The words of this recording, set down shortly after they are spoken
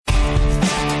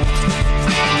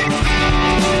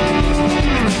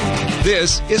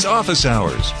This is Office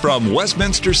Hours from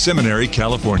Westminster Seminary,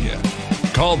 California.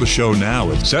 Call the show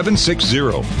now at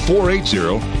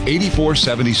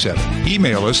 760-480-8477.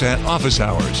 Email us at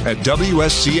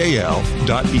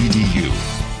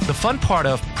officehours@wscal.edu. The fun part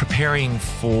of preparing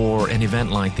for an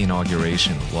event like the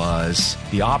inauguration was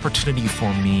the opportunity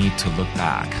for me to look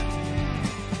back.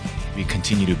 We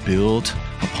continue to build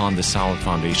upon the solid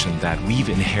foundation that we've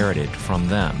inherited from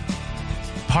them.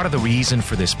 Part of the reason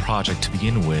for this project to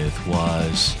begin with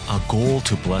was a goal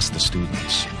to bless the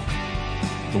students.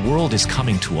 The world is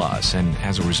coming to us, and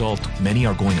as a result, many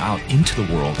are going out into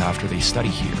the world after they study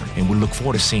here, and we look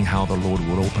forward to seeing how the Lord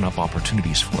would open up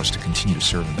opportunities for us to continue to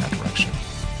serve in that direction.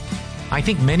 I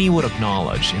think many would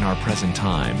acknowledge in our present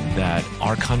time that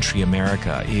our country,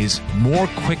 America, is more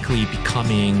quickly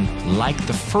becoming like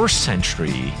the first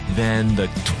century than the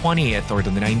 20th or the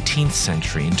 19th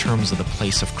century in terms of the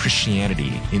place of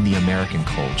Christianity in the American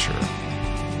culture.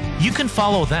 You can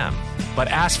follow them, but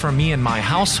as for me and my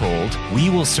household, we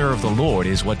will serve the Lord,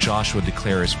 is what Joshua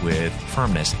declares with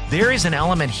firmness. There is an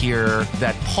element here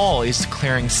that Paul is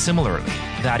declaring similarly.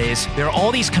 That is, there are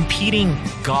all these competing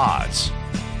gods,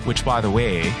 which, by the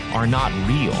way, are not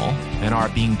real and are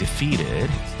being defeated,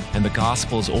 and the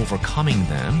gospel is overcoming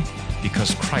them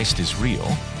because Christ is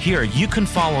real. Here, you can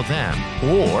follow them,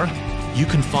 or you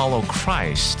can follow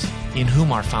Christ, in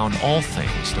whom are found all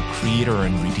things, the creator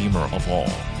and redeemer of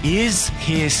all. Is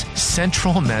his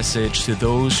central message to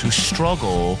those who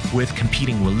struggle with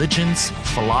competing religions,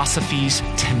 philosophies,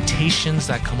 temptations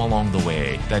that come along the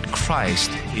way, that Christ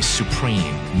is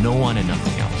supreme, no one and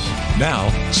nothing else.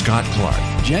 Now, Scott Clark.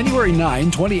 January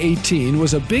 9, 2018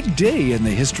 was a big day in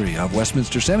the history of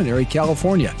Westminster Seminary,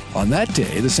 California. On that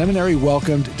day, the seminary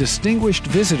welcomed distinguished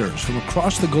visitors from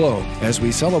across the globe as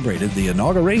we celebrated the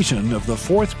inauguration of the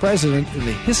fourth president in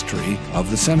the history of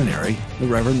the seminary, the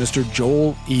Reverend Mr.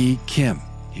 Joel E. Kim.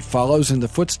 He follows in the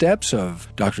footsteps of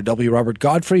Dr. W. Robert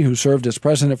Godfrey, who served as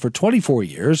president for 24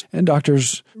 years, and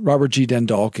Drs. Robert G.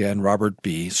 Dendalk and Robert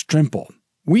B. Strimple.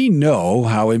 We know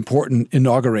how important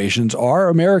inaugurations are.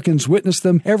 Americans witness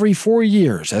them every 4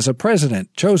 years as a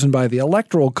president chosen by the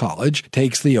Electoral College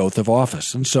takes the oath of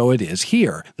office, and so it is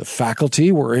here. The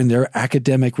faculty were in their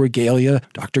academic regalia.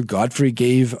 Dr. Godfrey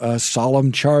gave a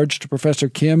solemn charge to Professor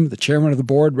Kim. The chairman of the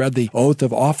board read the oath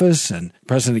of office, and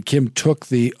President Kim took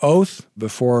the oath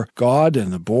before God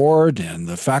and the board and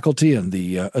the faculty and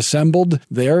the assembled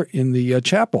there in the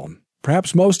chapel.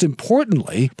 Perhaps most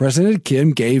importantly, President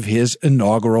Kim gave his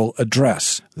inaugural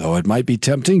address. Though it might be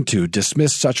tempting to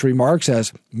dismiss such remarks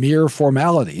as mere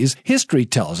formalities, history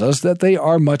tells us that they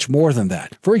are much more than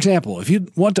that. For example, if you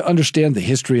want to understand the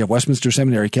history of Westminster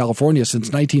Seminary, California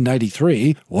since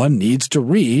 1993, one needs to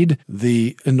read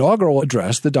the inaugural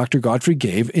address that Dr. Godfrey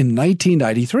gave in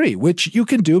 1993, which you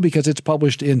can do because it's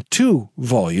published in 2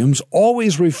 volumes,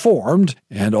 Always Reformed,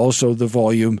 and also the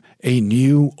volume A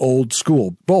New Old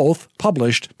School, both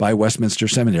published by Westminster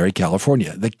Seminary,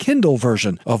 California. The Kindle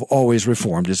version of Always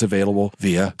Reformed is available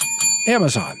via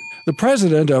Amazon. The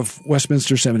president of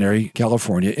Westminster Seminary,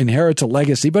 California, inherits a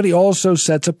legacy, but he also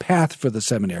sets a path for the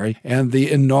seminary, and the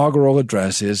inaugural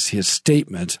address is his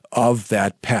statement of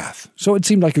that path. So it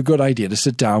seemed like a good idea to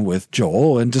sit down with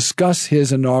Joel and discuss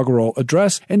his inaugural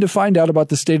address and to find out about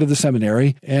the state of the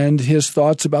seminary and his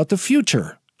thoughts about the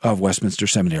future of Westminster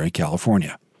Seminary,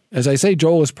 California. As I say,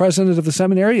 Joel is president of the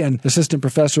seminary and assistant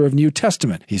professor of New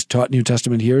Testament. He's taught New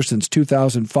Testament here since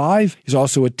 2005. He's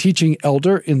also a teaching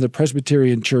elder in the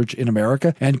Presbyterian Church in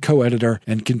America and co-editor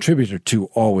and contributor to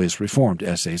Always Reformed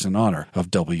Essays in Honor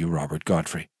of W. Robert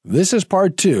Godfrey. This is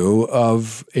part 2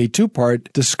 of a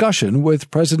 2-part discussion with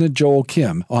President Joel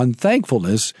Kim on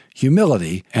thankfulness,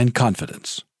 humility, and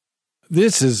confidence.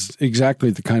 This is exactly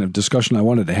the kind of discussion I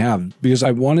wanted to have because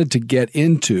I wanted to get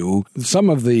into some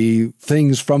of the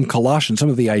things from Colossians, some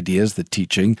of the ideas, the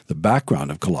teaching, the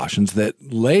background of Colossians that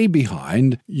lay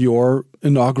behind your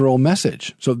inaugural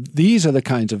message. So these are the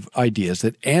kinds of ideas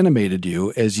that animated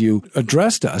you as you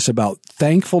addressed us about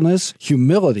thankfulness,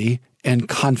 humility, and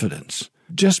confidence.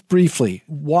 Just briefly,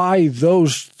 why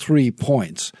those 3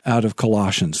 points out of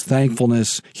Colossians,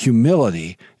 thankfulness,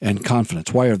 humility, and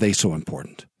confidence? Why are they so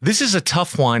important? This is a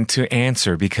tough one to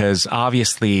answer because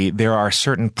obviously there are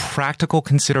certain practical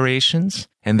considerations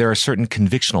and there are certain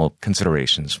convictional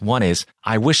considerations. One is,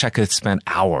 I wish I could spend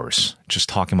hours just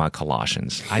talking about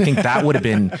Colossians. I think that would have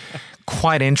been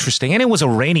quite interesting. And it was a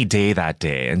rainy day that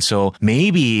day. And so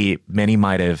maybe many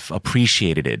might have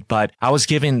appreciated it. But I was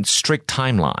given strict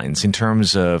timelines in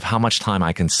terms of how much time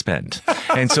I can spend.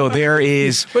 And so there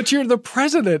is... But you're the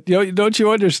president. Don't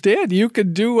you understand? You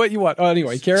can do what you want. Oh,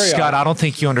 anyway, carry on. Scott, I don't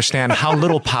think you understand how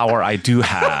little power I do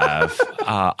have.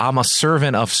 I'm a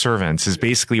servant of servants is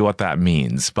basically what that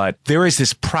means. But there is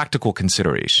this practical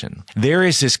consideration. There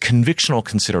is this convictional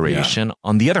consideration. Yeah.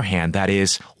 On the other hand, that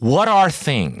is, what are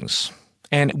things?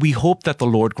 And we hope that the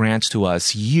Lord grants to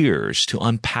us years to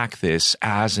unpack this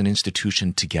as an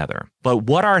institution together. But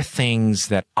what are things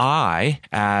that I,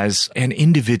 as an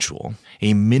individual,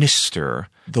 a minister,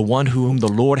 the one whom the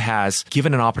Lord has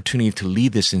given an opportunity to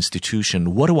lead this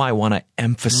institution, what do I want to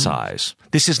emphasize?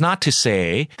 This is not to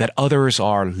say that others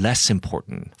are less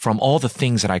important from all the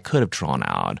things that I could have drawn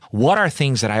out. What are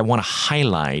things that I want to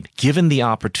highlight given the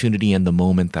opportunity and the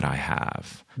moment that I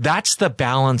have? That's the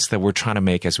balance that we're trying to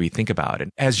make as we think about it.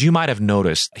 As you might have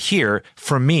noticed here,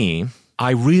 for me,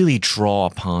 I really draw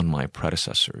upon my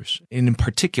predecessors, and in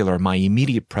particular, my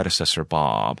immediate predecessor,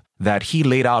 Bob, that he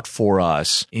laid out for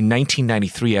us in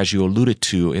 1993, as you alluded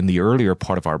to in the earlier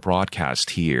part of our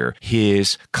broadcast here.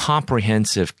 His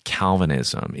comprehensive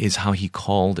Calvinism is how he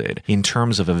called it in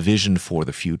terms of a vision for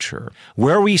the future.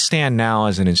 Where we stand now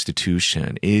as an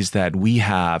institution is that we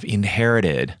have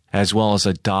inherited as well as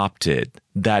adopted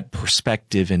that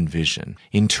perspective and vision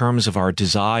in terms of our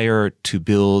desire to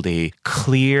build a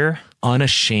clear,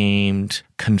 unashamed,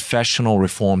 confessional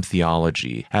Reformed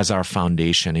theology as our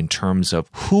foundation in terms of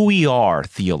who we are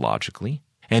theologically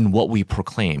and what we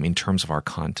proclaim in terms of our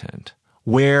content.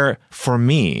 Where, for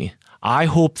me, I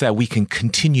hope that we can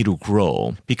continue to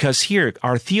grow because here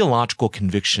our theological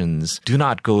convictions do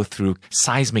not go through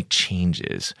seismic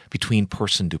changes between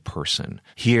person to person.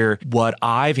 Here, what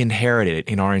I've inherited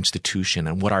in our institution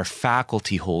and what our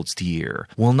faculty holds dear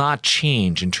will not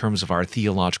change in terms of our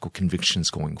theological convictions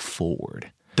going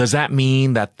forward. Does that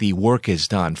mean that the work is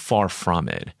done? Far from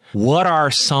it. What are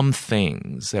some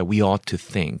things that we ought to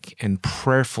think and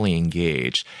prayerfully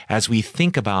engage as we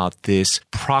think about this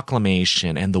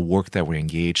proclamation and the work that we're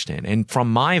engaged in? And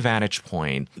from my vantage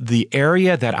point, the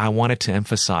area that I wanted to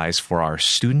emphasize for our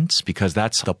students, because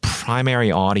that's the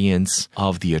primary audience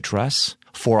of the address,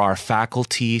 for our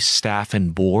faculty, staff,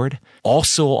 and board,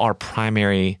 also our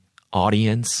primary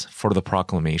audience for the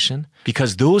proclamation,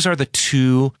 because those are the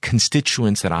two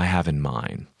constituents that I have in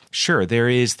mind. Sure, there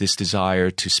is this desire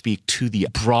to speak to the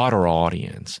broader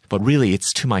audience, but really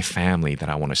it's to my family that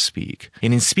I want to speak.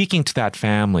 And in speaking to that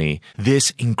family,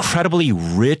 this incredibly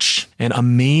rich and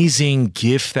amazing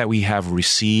gift that we have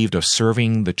received of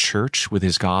serving the church with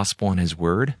His gospel and His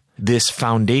word, this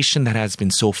foundation that has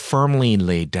been so firmly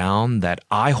laid down that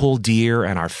I hold dear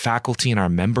and our faculty and our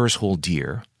members hold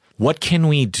dear, what can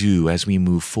we do as we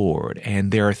move forward?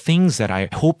 And there are things that I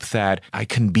hope that I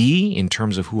can be in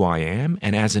terms of who I am,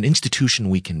 and as an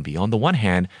institution we can be. On the one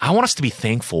hand, I want us to be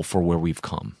thankful for where we've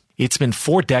come. It's been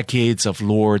 4 decades of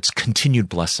Lord's continued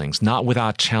blessings, not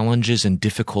without challenges and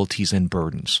difficulties and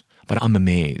burdens. But I'm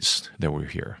amazed that we're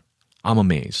here. I'm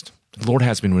amazed. The Lord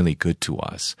has been really good to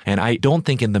us. And I don't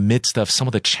think in the midst of some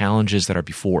of the challenges that are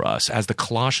before us, as the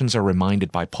Colossians are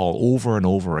reminded by Paul over and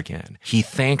over again, he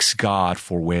thanks God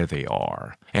for where they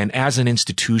are. And as an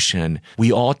institution,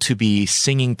 we ought to be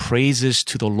singing praises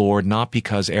to the Lord, not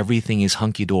because everything is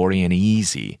hunky-dory and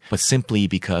easy, but simply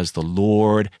because the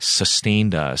Lord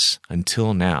sustained us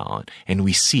until now. And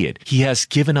we see it. He has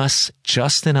given us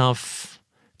just enough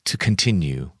to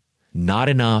continue, not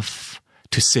enough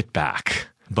to sit back,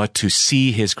 but to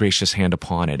see His gracious hand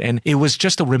upon it. And it was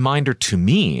just a reminder to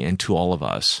me and to all of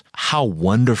us how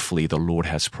wonderfully the Lord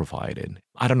has provided.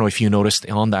 I don't know if you noticed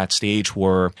on that stage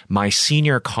were my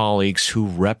senior colleagues who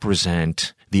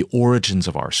represent the origins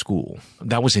of our school.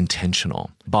 That was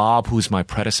intentional. Bob, who's my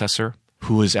predecessor,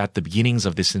 who was at the beginnings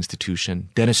of this institution,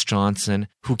 Dennis Johnson,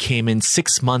 who came in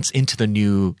 6 months into the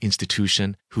new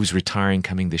institution, who's retiring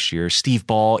coming this year. Steve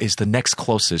Ball is the next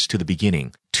closest to the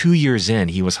beginning. 2 years in,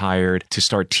 he was hired to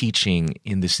start teaching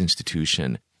in this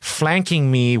institution.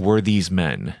 Flanking me were these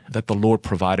men that the Lord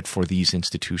provided for these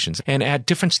institutions. And at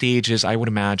different stages, I would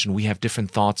imagine we have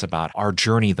different thoughts about our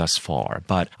journey thus far.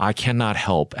 But I cannot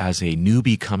help, as a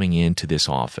newbie coming into this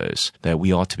office, that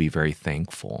we ought to be very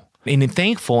thankful. And in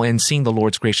thankful and seeing the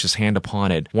Lord's gracious hand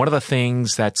upon it, one of the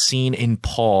things that's seen in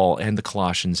Paul and the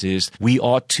Colossians is we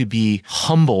ought to be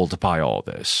humbled by all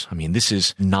this. I mean, this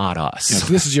is not us. Yes,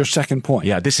 this is your second point.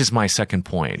 Yeah, this is my second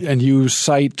point. And you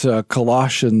cite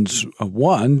Colossians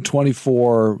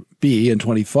 1:24 be in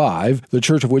 25, the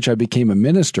church of which I became a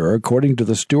minister according to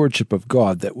the stewardship of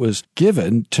God that was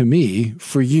given to me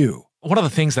for you. One of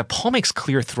the things that Paul makes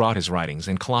clear throughout his writings,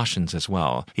 in Colossians as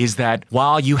well, is that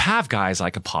while you have guys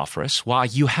like Epaphras, while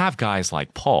you have guys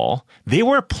like Paul, they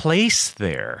were placed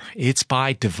there. It's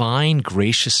by divine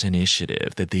gracious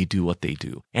initiative that they do what they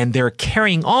do. And their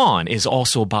carrying on is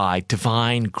also by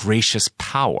divine gracious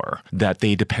power that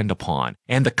they depend upon.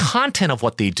 And the content of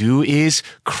what they do is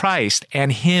Christ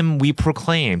and Him we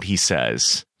proclaimed, he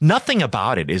says. Nothing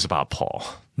about it is about Paul.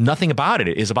 Nothing about it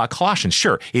is about Colossians.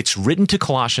 Sure, it's written to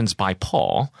Colossians by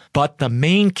Paul, but the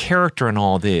main character in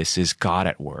all this is God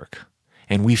at work.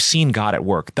 And we've seen God at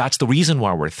work. That's the reason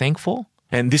why we're thankful.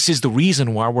 And this is the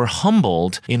reason why we're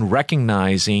humbled in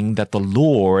recognizing that the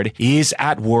Lord is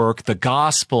at work, the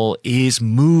gospel is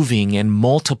moving and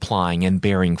multiplying and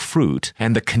bearing fruit,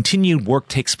 and the continued work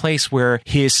takes place where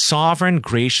His sovereign,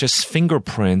 gracious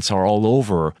fingerprints are all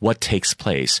over what takes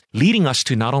place, leading us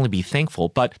to not only be thankful,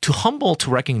 but to humble to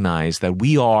recognize that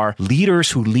we are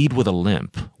leaders who lead with a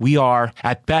limp. We are,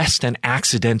 at best, an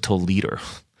accidental leader.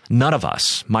 None of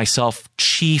us, myself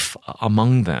chief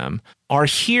among them, are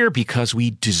here because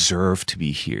we deserve to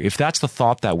be here. If that's the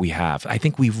thought that we have, I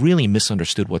think we've really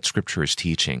misunderstood what Scripture is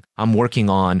teaching. I'm working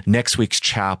on next week's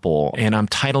chapel, and I'm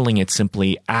titling it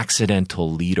simply Accidental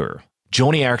Leader.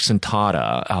 Joni Eareckson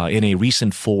Tada, in a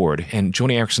recent forward, and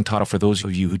Joni Eareckson Tada, for those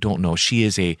of you who don't know, she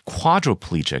is a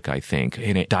quadriplegic, I think,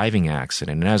 in a diving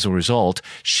accident. And as a result,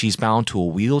 she's bound to a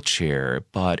wheelchair,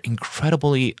 but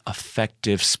incredibly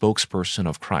effective spokesperson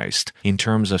of Christ in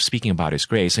terms of speaking about His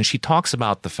grace. And she talks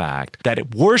about the fact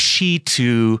that were she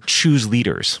to choose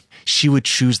leaders, she would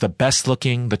choose the best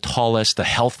looking, the tallest, the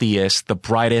healthiest, the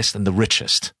brightest, and the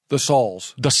richest. The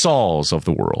Sauls of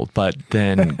the world, but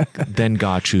then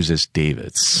God chooses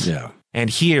Davids. Yeah. And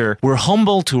here, we're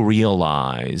humbled to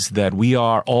realize that we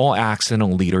are all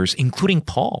accidental leaders, including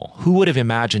Paul. Who would have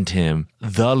imagined him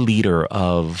the leader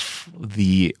of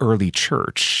the early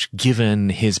church,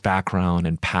 given his background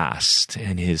and past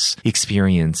and his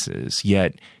experiences?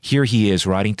 Yet, here he is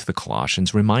writing to the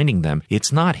Colossians, reminding them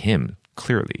it's not him.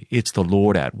 Clearly, it's the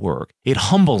Lord at work. It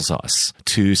humbles us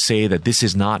to say that this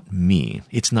is not me.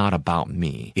 It's not about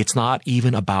me. It's not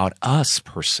even about us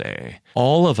per se.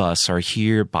 All of us are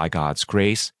here by God's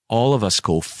grace. All of us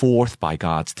go forth by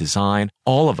God's design.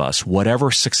 All of us,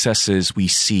 whatever successes we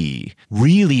see,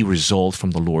 really result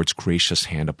from the Lord's gracious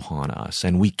hand upon us.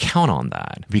 And we count on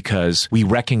that because we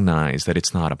recognize that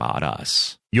it's not about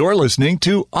us. You're listening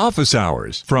to Office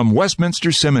Hours from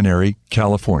Westminster Seminary,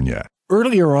 California.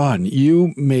 Earlier on,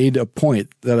 you made a point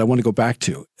that I want to go back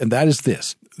to, and that is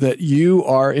this, that you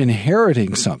are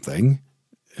inheriting something,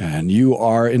 and you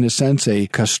are, in a sense, a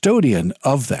custodian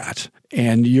of that,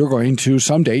 and you're going to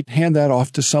someday hand that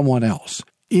off to someone else.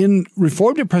 In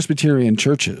Reformed and Presbyterian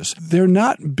churches, they're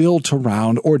not built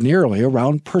ordinarily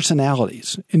around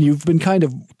personalities. And you've been kind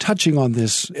of touching on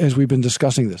this as we've been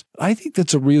discussing this. I think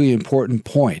that's a really important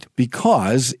point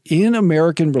because in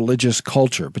American religious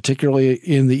culture, particularly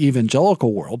in the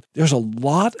evangelical world, there's a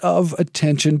lot of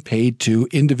attention paid to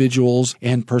individuals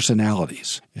and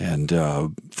personalities. And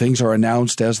things are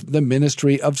announced as the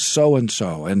ministry of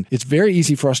so-and-so. And it's very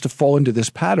easy for us to fall into this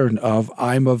pattern of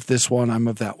I'm of this one, I'm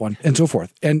of that one, and so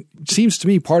forth. And it seems to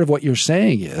me part of what you're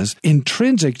saying is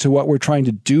intrinsic to what we're trying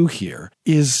to do here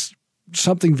is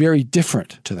something very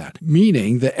different to that,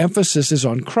 meaning the emphasis is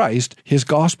on Christ, His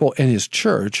gospel, and His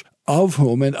church, of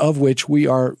whom and of which we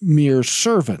are mere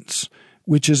servants,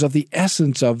 which is of the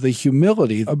essence of the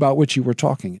humility about which you were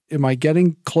talking. Am I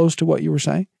getting close to what you were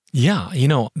saying? Yeah,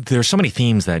 there's so many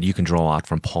themes that you can draw out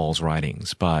from Paul's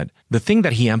writings, but the thing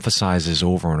that he emphasizes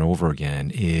over and over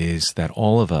again is that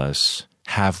all of us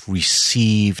have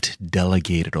received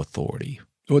delegated authority.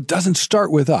 Well, it doesn't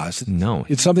start with us. No.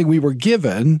 It's something we were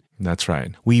given. That's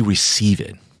right. We receive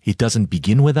it. It doesn't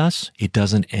begin with us. It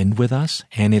doesn't end with us.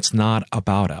 And it's not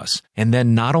about us. And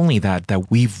then not only that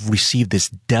we've received this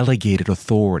delegated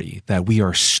authority, that we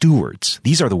are stewards.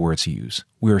 These are the words he used.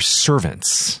 We are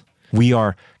servants. We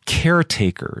are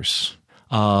caretakers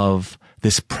of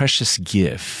this precious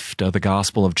gift of the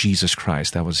gospel of Jesus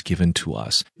Christ that was given to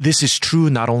us. This is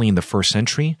true not only in the first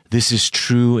century, this is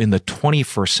true in the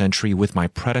 21st century with my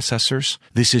predecessors.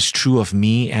 This is true of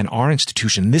me and our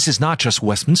institution. This is not just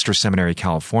Westminster Seminary,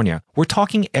 California. We're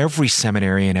talking every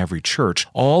seminary and every church.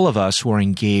 All of us who are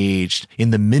engaged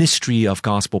in the ministry of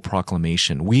gospel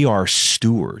proclamation. We are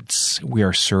stewards. We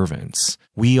are servants.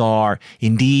 We are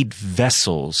indeed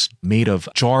vessels made of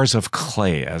jars of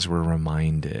clay, as we're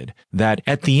reminded, that that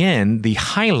at the end, the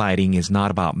highlighting is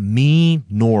not about me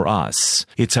nor us.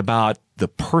 It's about the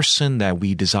person that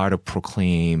we desire to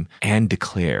proclaim and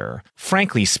declare.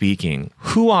 Frankly speaking,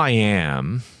 who I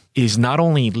am is not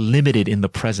only limited in the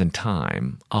present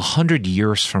time. 100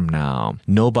 years from now,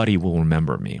 nobody will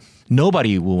remember me.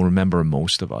 Nobody will remember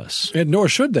most of us. And nor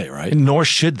should they, right? And nor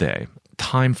should they.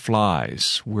 Time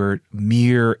flies. We're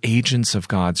mere agents of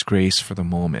God's grace for the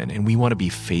moment, and we want to be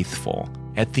faithful.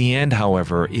 At the end,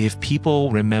 however, if people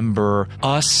remember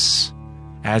us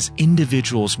as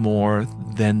individuals more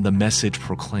than the message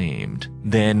proclaimed,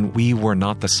 then we were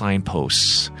not the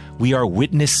signposts. We are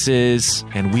witnesses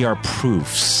and we are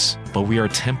proofs, but we are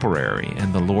temporary,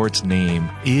 and the Lord's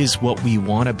name is what we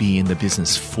want to be in the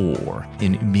business for,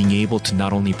 in being able to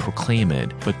not only proclaim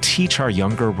it, but teach our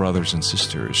younger brothers and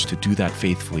sisters to do that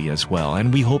faithfully as well.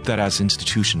 And we hope that as an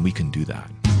institution, we can do that.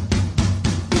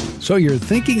 So you're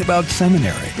thinking about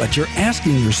seminary, but you're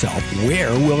asking yourself,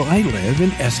 where will I live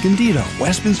in Escondido?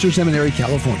 Westminster Seminary,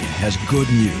 California has good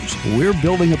news. We're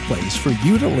building a place for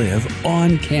you to live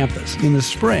on campus. In the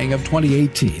spring of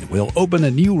 2018, we'll open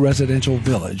a new residential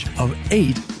village of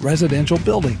 8 residential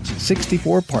buildings,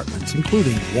 64 apartments,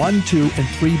 including 1, 2, and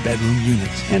 3 bedroom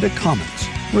units, and a commons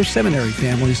where seminary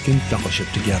families can fellowship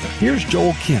together. Here's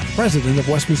Joel Kim, president of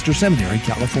Westminster Seminary,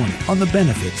 California, on the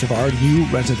benefits of our new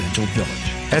residential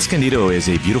village. Escondido is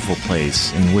a beautiful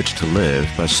place in which to live,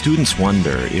 but students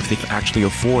wonder if they can actually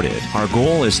afford it. Our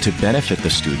goal is to benefit the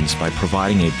students by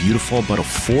providing a beautiful but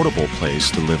affordable place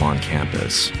to live on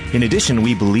campus. In addition,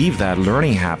 we believe that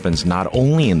learning happens not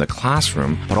only in the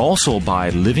classroom, but also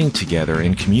by living together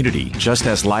in community. Just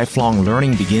as lifelong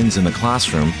learning begins in the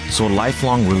classroom, so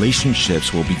lifelong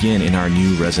relationships will begin in our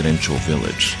new residential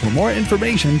village. For more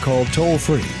information, call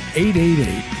toll-free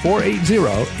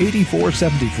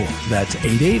 888-480-8474. That's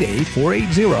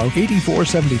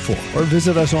 888-480-8474. Or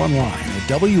visit us online at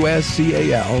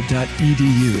wscal.edu.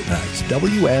 That's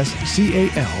wscal.edu.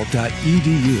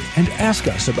 And ask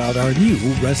us about our new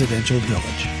residential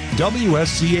village.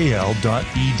 wscal.edu.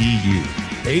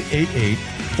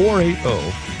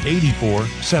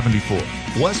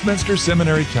 888-480-8474. Westminster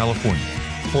Seminary, California.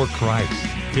 For Christ,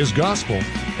 His gospel,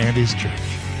 and His church.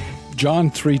 John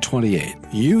 3:28,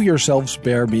 you yourselves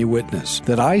bear me witness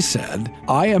that I said,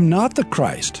 I am not the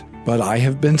Christ, but I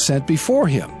have been sent before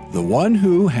him. The one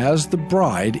who has the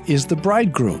bride is the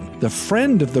bridegroom. The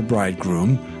friend of the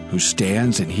bridegroom, who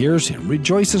stands and hears him,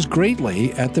 rejoices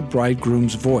greatly at the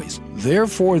bridegroom's voice.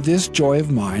 Therefore this joy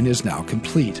of mine is now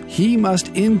complete. He must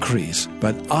increase,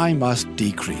 but I must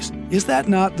decrease. Is that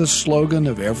not the slogan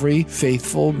of every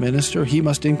faithful minister? He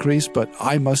must increase, but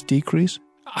I must decrease?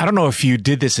 I don't know if you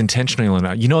did this intentionally or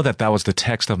not. You know that was the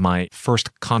text of my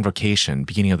first convocation,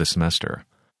 beginning of the semester.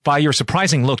 By your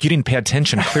surprising look, you didn't pay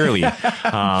attention clearly.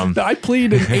 I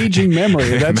plead an aging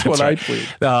memory. That's what right. I plead.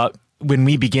 When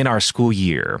we begin our school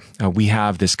year, we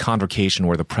have this convocation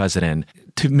where the president,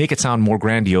 to make it sound more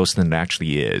grandiose than it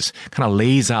actually is, kind of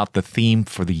lays out the theme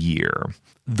for the year.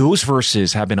 Those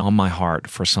verses have been on my heart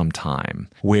for some time,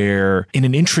 where in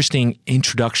an interesting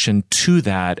introduction to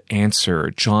that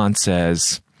answer, John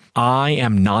says, I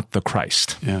am not the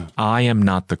Christ. Yeah. I am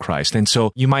not the Christ. And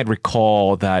so you might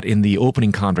recall that in the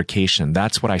opening convocation,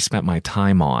 that's what I spent my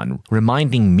time on,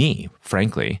 reminding me,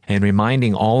 frankly, and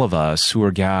reminding all of us who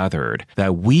are gathered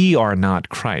that we are not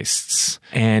Christ's.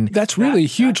 And that's really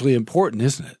hugely important,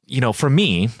 isn't it? You know, for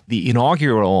me, the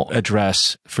inaugural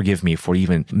address, forgive me for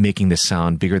even making this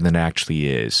sound bigger than it actually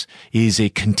is a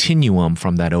continuum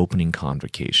from that opening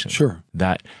convocation. Sure.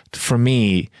 That, for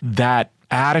me, that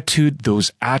attitude, those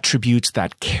attributes,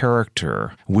 that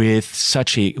character with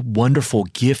such a wonderful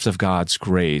gift of God's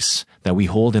grace that we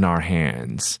hold in our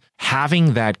hands,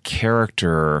 having that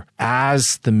character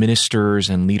as the ministers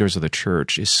and leaders of the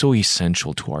church is so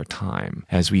essential to our time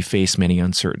as we face many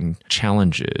uncertain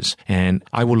challenges. And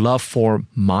I would love for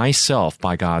myself,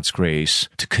 by God's grace,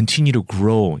 to continue to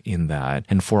grow in that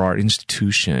and for our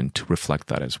institution to reflect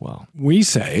that as well. We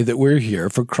say that we're here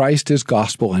for Christ, His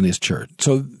gospel, and His church.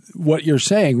 So what you're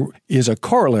saying is a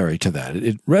corollary to that.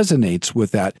 It resonates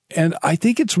with that. And I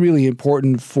think it's really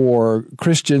important for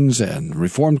Christians and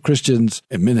Reformed Christians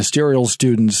and ministerial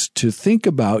students to think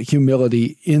about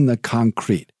humility in the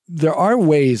concrete. There are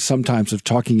ways sometimes of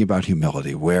talking about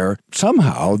humility where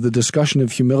somehow the discussion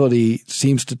of humility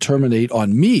seems to terminate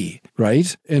on me,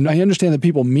 right? And I understand that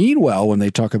people mean well when they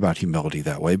talk about humility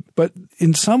that way, but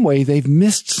in some way they've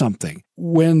missed something.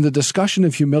 When the discussion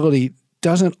of humility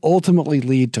doesn't ultimately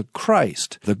lead to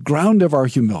Christ. The ground of our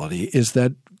humility is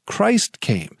that Christ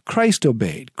came. Christ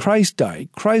obeyed, Christ died,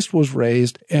 Christ was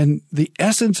raised, and the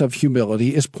essence of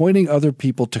humility is pointing other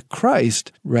people to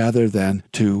Christ rather than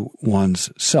to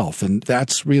one's self. And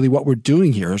that's really what we're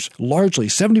doing here. Is largely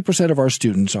 70% of our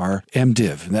students are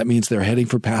MDiv, and that means they're heading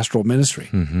for pastoral ministry.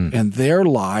 And their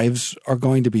lives are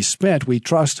going to be spent, we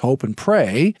trust, hope, and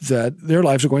pray that their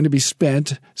lives are going to be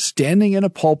spent standing in a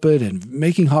pulpit and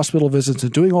making hospital visits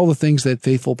and doing all the things that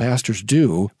faithful pastors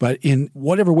do, but in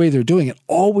whatever way they're doing it,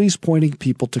 always pointing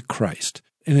people to Christ.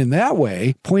 And in that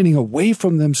way, pointing away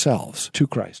from themselves to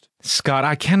Christ. Scott,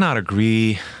 I cannot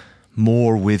agree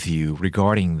more with you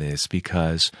regarding this,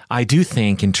 because I do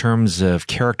think in terms of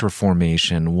character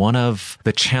formation, one of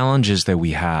the challenges that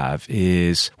we have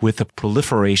is with the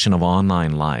proliferation of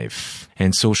online life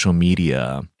and social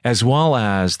media, as well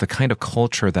as the kind of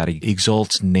culture that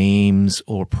exalts names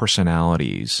or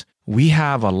personalities. We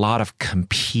have a lot of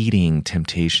competing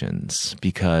temptations,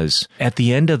 because at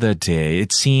the end of the day,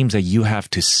 it seems that you have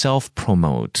to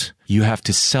self-promote, you have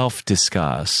to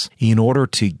self-discuss in order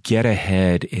to get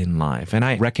ahead in life. And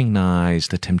I recognize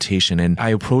the temptation, and I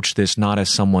approach this not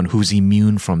as someone who's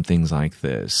immune from things like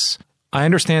this. I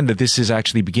understand that this is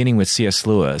actually beginning with C.S.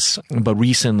 Lewis, but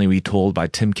recently we told by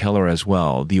Tim Keller as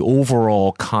well, the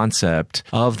overall concept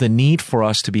of the need for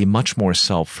us to be much more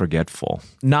self-forgetful.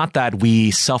 Not that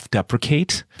we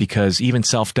self-deprecate, because even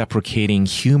self-deprecating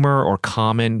humor or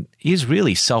comment is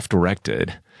really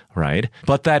self-directed, right?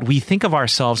 But that we think of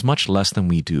ourselves much less than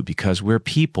we do, because we're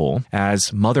people,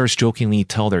 as mothers jokingly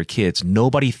tell their kids,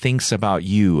 nobody thinks about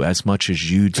you as much as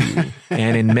you do.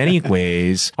 And in many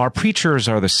ways, our preachers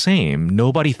are the same.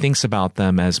 Nobody thinks about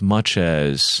them as much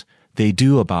as they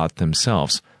do about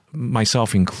themselves,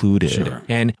 myself included. Sure.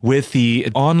 And with the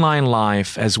online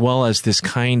life, as well as this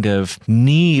kind of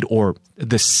need, or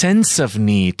the sense of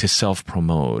need to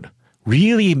self-promote,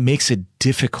 really makes it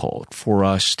difficult for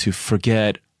us to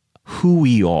forget who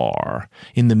we are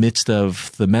in the midst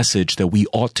of the message that we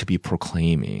ought to be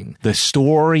proclaiming. The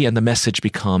story and the message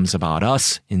becomes about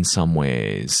us in some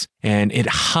ways, and it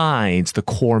hides the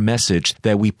core message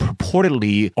that we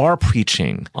purportedly are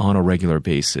preaching on a regular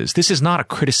basis. This is not a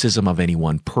criticism of any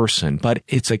one person, but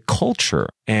it's a culture,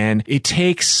 and it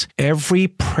takes every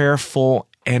prayerful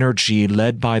energy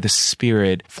led by the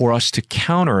Spirit for us to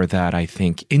counter that, I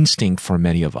think, instinct for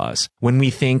many of us. When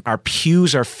we think our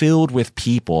pews are filled with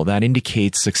people, that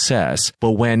indicates success.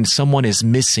 But when someone is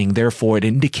missing, therefore it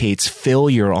indicates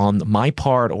failure on my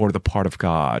part or the part of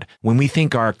God. When we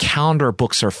think our calendar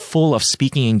books are full of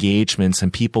speaking engagements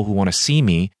and people who want to see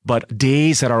me, but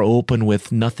days that are open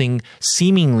with nothing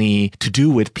seemingly to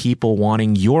do with people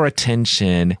wanting your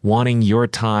attention, wanting your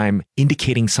time,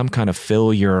 indicating some kind of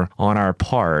failure on our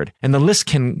part. And the list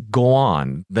can go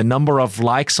on. The number of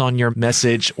likes on your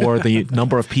message, or the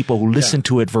number of people who listen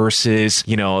to it versus,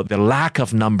 the lack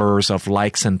of numbers of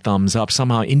likes and thumbs up,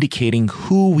 somehow indicating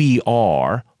who we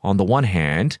are on the one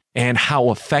hand, and how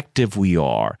effective we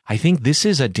are. I think this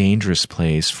is a dangerous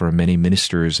place for many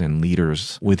ministers and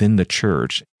leaders within the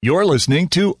church. You're listening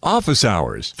to Office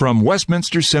Hours from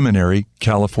Westminster Seminary,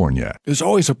 California. There's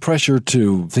always a pressure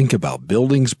to think about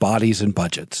buildings, bodies, and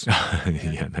budgets.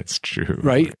 Yeah, that's true.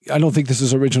 Right? I don't think this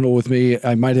is original with me.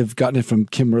 I might have gotten it from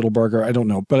Kim Riddleberger. I don't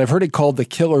know. But I've heard it called the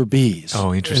killer bees.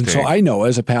 Oh, interesting. And so I know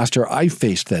as a pastor, I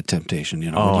faced that temptation.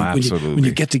 Absolutely. When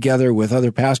you get together with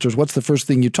other pastors, what's the first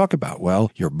thing you talk about?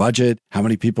 Well, your budget, how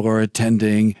many people are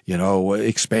attending,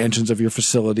 expansions of your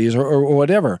facilities or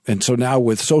whatever. And so now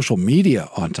with social media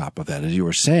on top of that, as you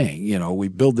were saying, we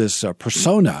build this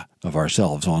persona of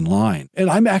ourselves online. And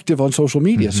I'm active on social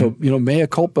media. So, mea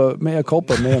culpa,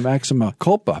 mea maxima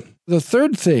culpa. The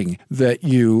third thing that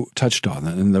you touched on,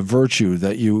 and the virtue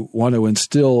that you want to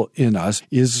instill in us,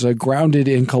 is grounded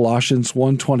in Colossians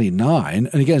 1:29.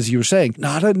 And again, as you were saying,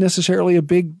 not necessarily a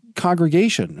big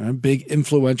congregation, a big,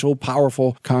 influential,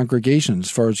 powerful congregation, as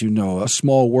far as you know, a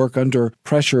small work under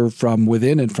pressure from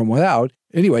within and from without.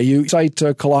 Anyway, you cite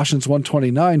Colossians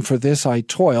 1:29, "For this I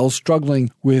toil, struggling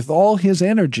with all his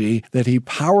energy, that he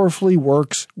powerfully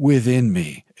works within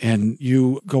me." And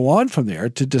you go on from there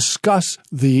to discuss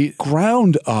the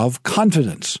ground of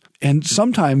confidence. And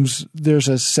sometimes there's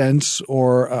a sense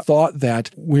or a thought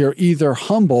that we're either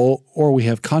humble or we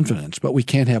have confidence, but we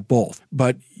can't have both.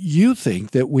 But you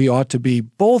think that we ought to be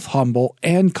both humble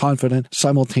and confident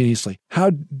simultaneously. How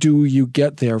do you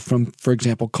get there from, for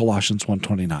example, Colossians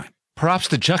 1:29? Perhaps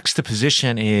the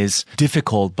juxtaposition is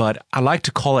difficult, but I like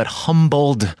to call it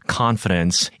humbled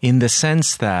confidence, in the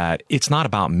sense that it's not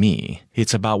about me.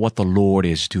 It's about what the Lord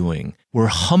is doing. We're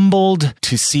humbled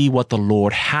to see what the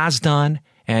Lord has done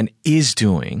and is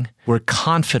doing. We're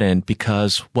confident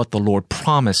because what the Lord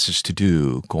promises to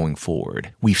do going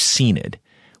forward. We've seen it.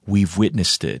 we've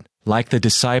witnessed it. Like the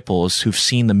disciples who've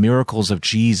seen the miracles of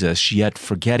Jesus, yet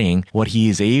forgetting what he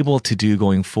is able to do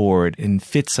going forward in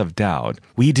fits of doubt,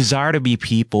 we desire to be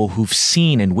people who've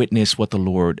seen and witnessed what the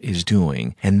Lord is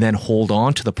doing, and then hold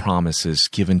on to the promises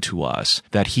given to us,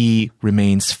 that he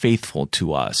remains faithful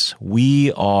to us.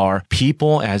 We are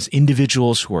people as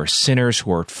individuals who are sinners,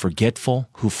 who are forgetful,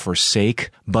 who forsake,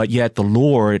 but yet the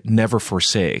Lord never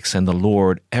forsakes, and the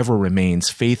Lord ever remains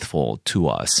faithful to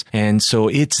us. And so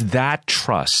it's that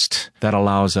trust that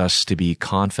allows us to be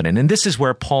confident. And this is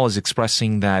where Paul is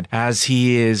expressing that as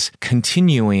he is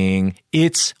continuing,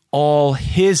 it's all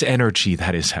his energy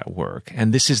that is at work.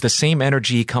 And this is the same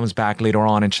energy he comes back later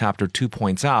on in chapter 2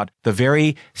 points out, the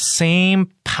very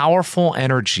same powerful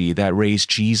energy that raised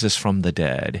Jesus from the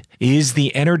dead is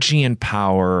the energy and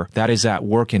power that is at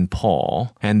work in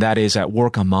Paul and that is at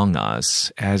work among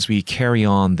us as we carry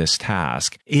on this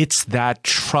task. It's that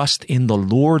trust in the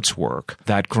Lord's work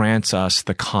that grants us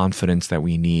the confidence that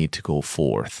we need to go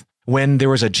forth. When there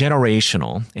was a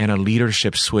generational and a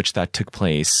leadership switch that took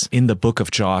place in the book of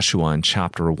Joshua in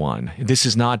chapter 1, this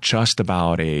is not just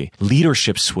about a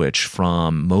leadership switch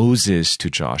from Moses to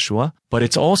Joshua, but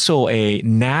it's also a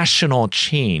national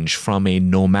change from a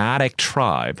nomadic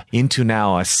tribe into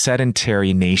now a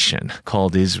sedentary nation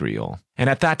called Israel.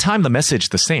 And at that time, the message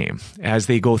the same. As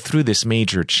they go through this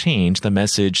major change, the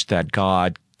message that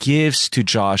God gives to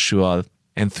Joshua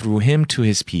and through him to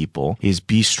his people is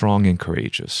be strong and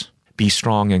courageous. Be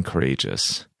strong and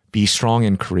courageous. Be strong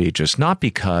and courageous, not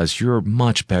because you're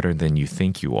much better than you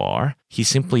think you are. He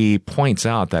simply points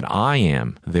out that I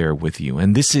am there with you.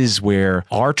 And this is where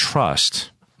our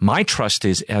trust, my trust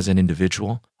is as an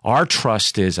individual, our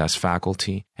trust is as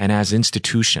faculty and as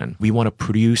institution. We want to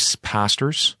produce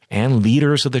pastors and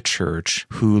leaders of the church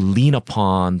who lean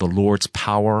upon the Lord's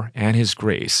power and his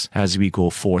grace as we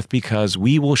go forth, because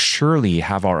we will surely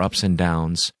have our ups and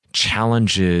downs,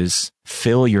 challenges,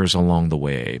 failures along the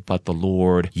way, but the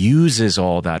Lord uses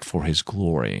all that for his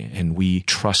glory, and we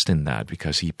trust in that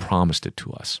because he promised it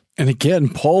to us. And again,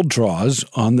 Paul draws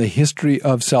on the history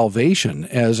of salvation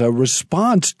as a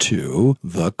response to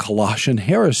the Colossian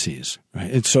heresies.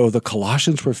 Right? And so the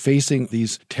Colossians were facing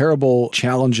these terrible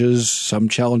challenges, some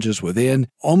challenges within.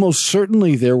 Almost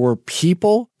certainly there were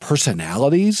people,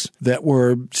 personalities that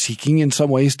were seeking in some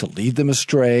ways to lead them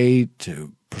astray,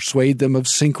 to persuade them of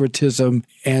syncretism.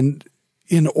 And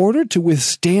in order to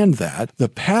withstand that, the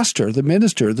pastor, the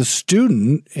minister, the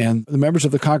student, and the members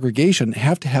of the congregation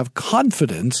have to have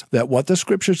confidence that what the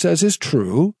Scripture says is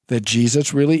true, that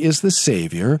Jesus really is the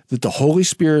Savior, that the Holy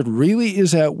Spirit really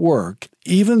is at work,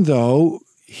 even though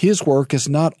his work is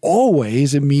not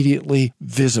always immediately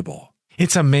visible.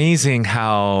 It's amazing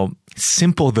how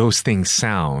simple those things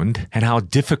sound and how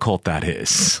difficult that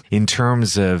is in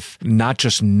terms of not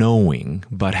just knowing,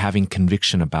 but having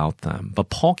conviction about them. But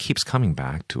Paul keeps coming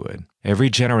back to it.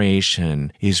 Every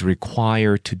generation is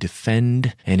required to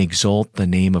defend and exalt the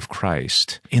name of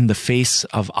Christ in the face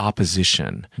of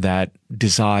opposition that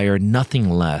desire nothing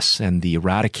less than the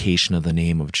eradication of the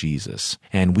name of Jesus.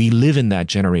 And we live in that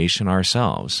generation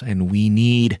ourselves, and we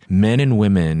need men and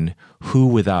women who,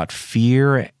 without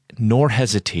fear nor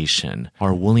hesitation,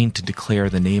 are willing to declare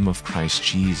the name of Christ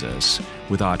Jesus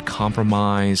without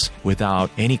compromise, without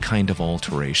any kind of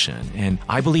alteration. And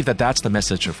I believe that that's the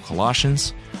message of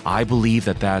Colossians. I believe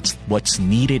that that's what's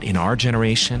needed in our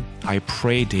generation. I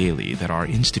pray daily that our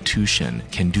institution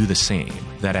can do the same,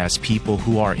 that as people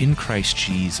who are in Christ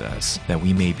Jesus, that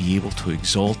we may be able to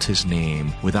exalt his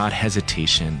name without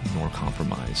hesitation nor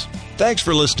compromise. Thanks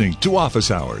for listening to Office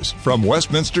Hours from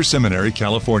Westminster Seminary,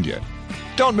 California.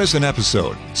 Don't miss an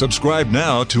episode. Subscribe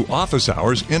now to Office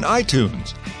Hours in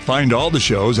iTunes. Find all the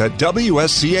shows at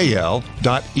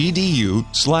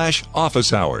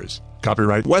wscal.edu/office hours.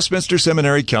 Copyright Westminster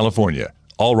Seminary, California.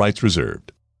 All rights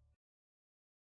reserved.